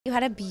You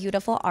had a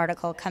beautiful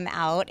article come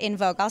out in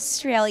Vogue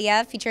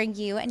Australia featuring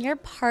you and your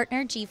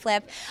partner,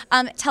 Gflip.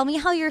 Tell me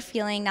how you're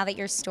feeling now that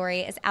your story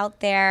is out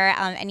there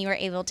and you were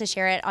able to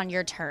share it on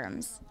your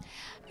terms.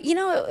 You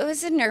know, it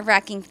was a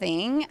nerve-wracking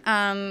thing,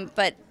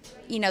 but,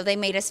 you know, they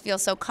made us feel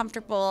so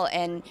comfortable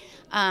and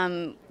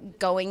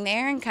going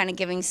there and kind of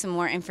giving some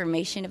more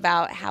information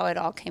about how it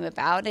all came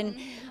about. And,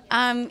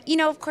 you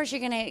know, of course, you're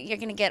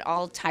gonna get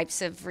all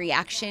types of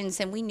reactions,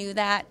 and we knew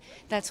that.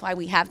 That's why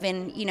we have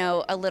been, you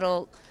know, a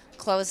little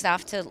closed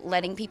off to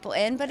letting people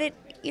in, but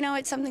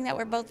it's something that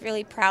we're both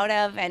really proud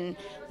of, and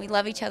we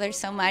love each other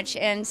so much.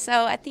 And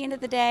so at the end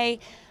of the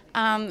day,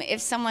 if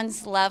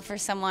someone's love for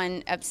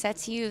someone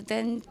upsets you,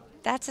 then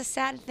that's a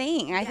sad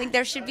thing. I think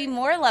there should be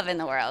more love in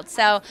the world.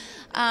 So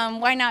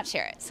why not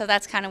share it? So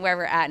that's kind of where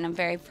we're at, and I'm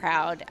very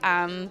proud.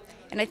 And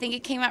I think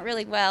it came out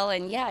really well,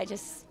 and yeah, I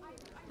just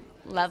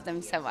love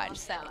them so much.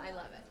 So I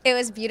love it. It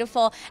was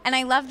beautiful, and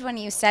I loved when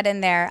you said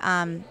in there,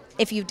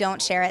 if you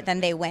don't share it, then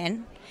they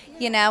win.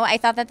 You know, I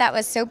thought that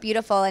was so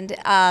beautiful. And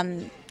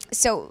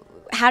so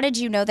how did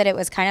you know that it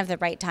was kind of the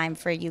right time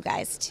for you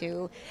guys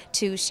to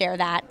share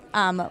that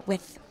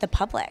with the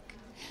public?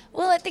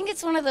 Well, I think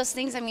it's one of those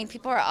things. I mean,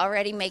 people are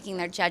already making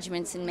their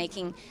judgments and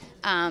making,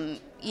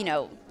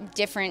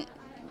 different,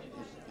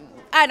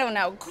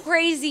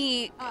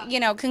 crazy,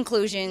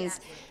 conclusions.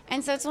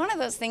 And so it's one of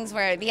those things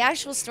where the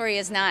actual story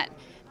is not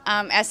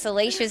as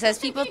salacious as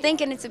people think,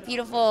 and it's a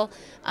beautiful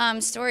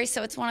story.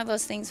 So it's one of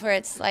those things where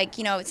it's like,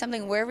 it's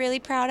something we're really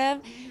proud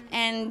of,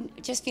 and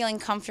just feeling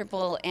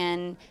comfortable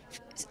and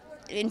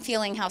in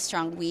feeling how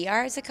strong we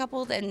are as a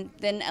couple,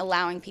 then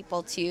allowing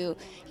people to,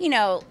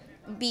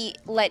 be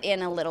let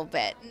in a little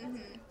bit.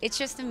 It's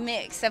just a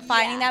mix of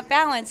finding that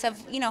balance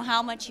of,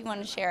 how much you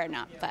want to share or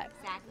not. But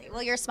exactly.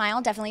 Well, your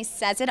smile definitely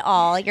says it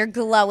all. You're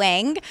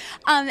glowing.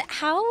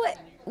 How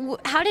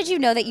did you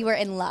know that you were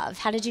in love?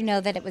 How did you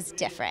know that it was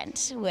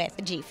different with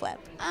Gflip?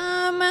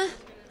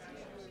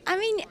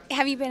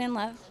 Have you been in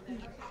love?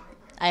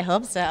 I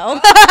hope so.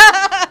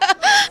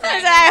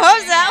 I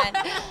hope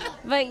so.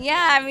 But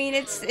yeah,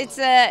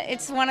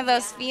 it's one of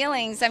those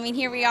feelings. I mean,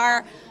 here we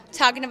are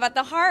talking about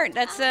the heart.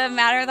 That's a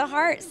matter of the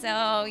heart.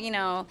 So,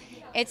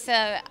 it's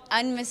a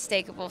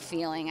unmistakable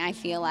feeling, I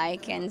feel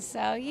like. And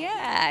so,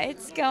 yeah,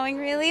 it's going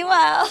really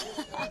well.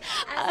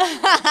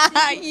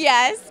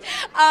 Yes.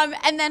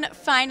 And then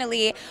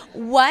finally,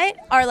 what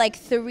are like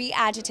 3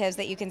 adjectives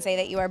that you can say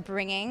that you are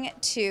bringing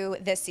to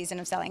this season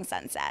of Selling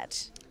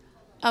Sunset?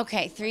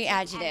 Okay, 3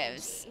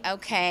 adjectives.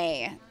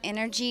 Okay,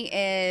 energy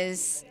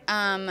is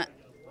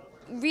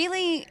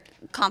really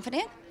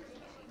confident.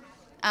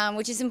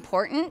 Which is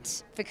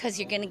important because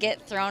you're going to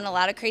get thrown a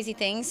lot of crazy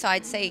things. So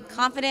I'd say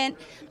confident.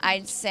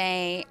 I'd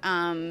say,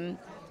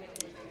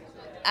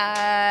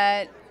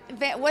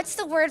 what's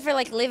the word for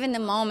like live in the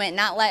moment,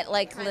 not let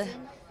like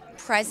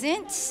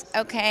present.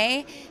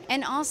 Okay,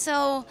 and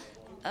also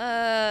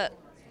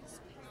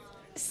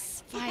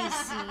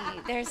spicy.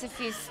 There's a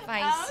few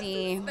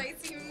spicy.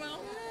 Spicy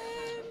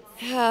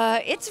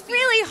moments. It's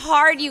really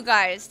hard, you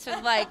guys, to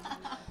like.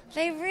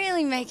 They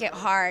really make it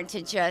hard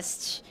to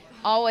just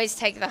always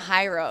take the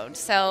high road.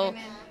 So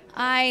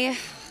it's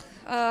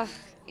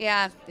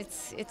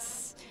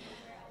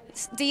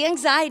the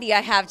anxiety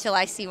I have till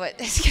I see what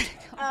is going to go.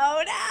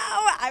 Oh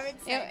no, I'm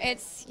excited.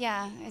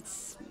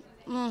 It's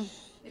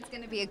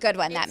going to be a good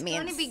one. That means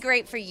it's going to be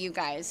great for you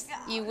guys.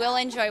 You will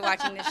enjoy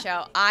watching the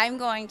show. I'm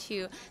going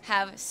to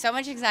have so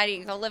much anxiety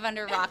and go live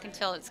under a rock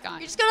until it's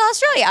gone. You just go to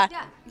Australia.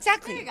 Yeah,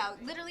 exactly. There you go.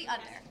 Literally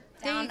under.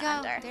 There you go.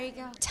 Under. There you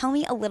go. Tell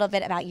me a little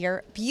bit about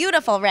your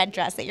beautiful red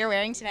dress that you're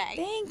wearing today.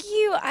 Thank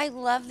you. I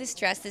love this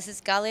dress. This is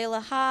Galé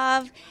Le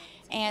Havre,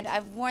 and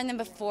I've worn them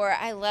before.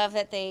 I love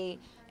that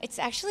it's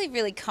actually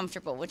really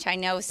comfortable, which I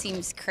know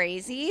seems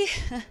crazy,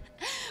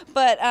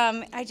 but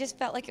I just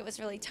felt like it was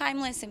really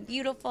timeless and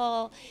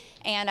beautiful,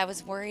 and I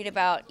was worried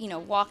about,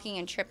 walking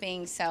and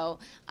tripping, so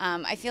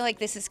I feel like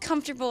this is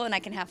comfortable and I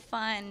can have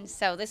fun,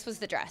 so this was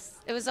the dress.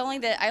 It was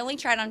I only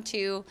tried on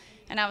 2,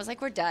 and I was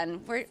like, we're done.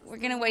 We're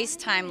going to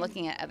waste time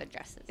looking at other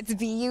dresses. It's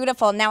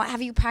beautiful. Now,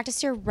 have you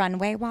practiced your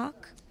runway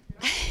walk?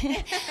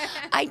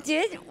 I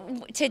did.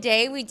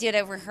 Today we did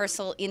a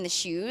rehearsal in the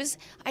shoes.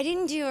 I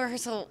didn't do a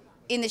rehearsal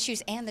in the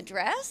shoes and the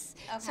dress.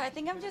 Okay. So I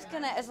think I'm just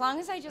going to, as long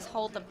as I just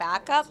hold the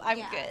back up, I'm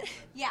good.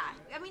 Yeah.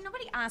 I mean,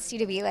 nobody asked you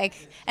to be like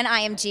an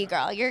IMG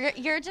girl. You're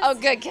just... Oh,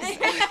 good.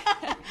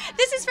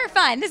 This is for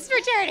fun. This is for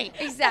charity.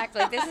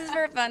 Exactly. This is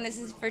for fun. This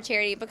is for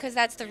charity, because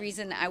that's the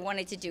reason I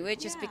wanted to do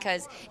it, just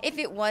because if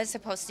it was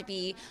supposed to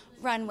be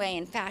runway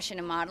and fashion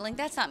and modeling,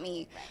 that's not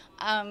me.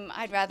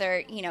 I'd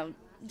rather,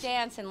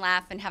 dance and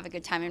laugh and have a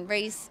good time and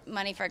raise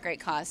money for a great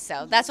cause.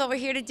 So that's what we're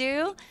here to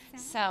do.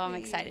 So I'm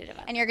excited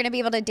about it. And you're going to be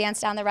able to dance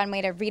down the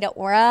runway to Rita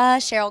Ora,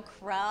 Sheryl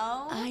Crow.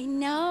 I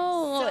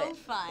know. So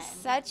fun.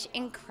 Such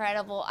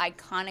incredible,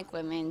 iconic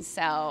women.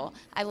 So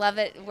I love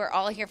it. We're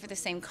all here for the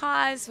same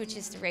cause, which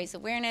is to raise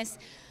awareness.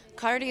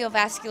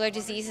 Cardiovascular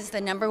disease is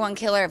the #1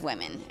 killer of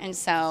women. And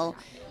so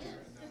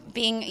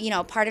being, you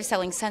know, part of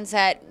Selling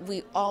Sunset,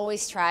 we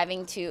always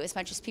striving to, as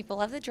much as people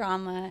love the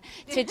drama,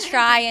 to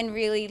try and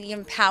really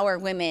empower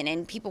women.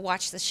 And people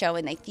watch the show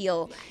and they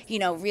feel, you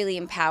know, really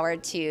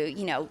empowered to,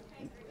 you know,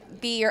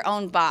 be your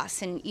own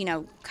boss and, you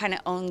know, kind of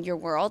own your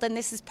world. And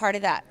this is part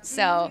of that.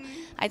 So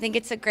I think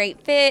it's a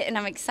great fit, and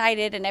I'm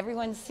excited, and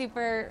everyone's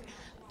super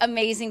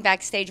amazing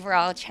backstage. We're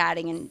all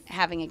chatting and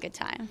having a good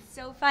time.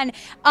 So fun.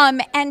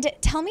 And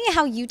tell me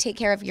how you take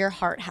care of your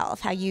heart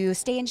health, how you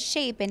stay in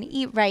shape and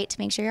eat right to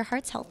make sure your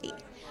heart's healthy.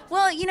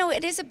 Well, you know,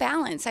 it is a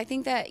balance. I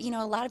think that, you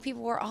know, a lot of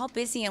people, we're all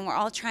busy and we're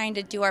all trying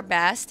to do our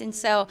best. And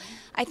so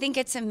I think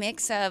it's a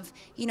mix of,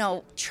 you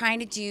know, trying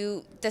to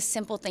do the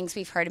simple things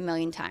we've heard a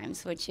million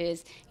times, which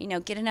is, you know,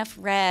 get enough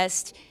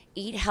rest,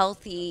 eat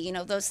healthy, you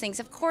know, those things.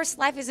 Of course,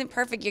 life isn't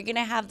perfect. You're going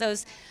to have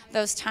those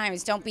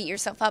times. Don't beat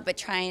yourself up, but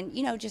try and,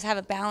 you know, just have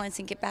a balance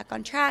and get back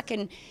on track.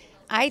 And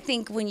I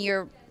think when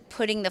you're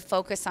putting the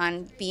focus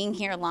on being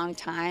here a long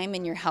time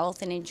and your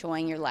health and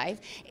enjoying your life,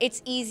 it's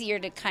easier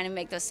to kind of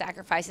make those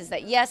sacrifices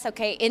that, yes,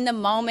 okay, in the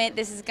moment,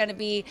 this is going to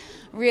be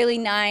really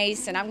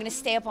nice and I'm going to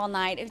stay up all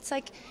night. It's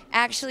like,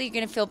 actually, you're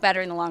going to feel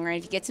better in the long run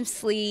if you get some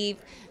sleep,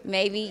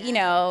 maybe, you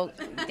know,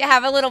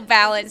 have a little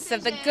balance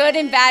of the good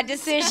and bad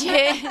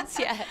decisions.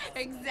 Yeah.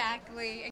 Exactly.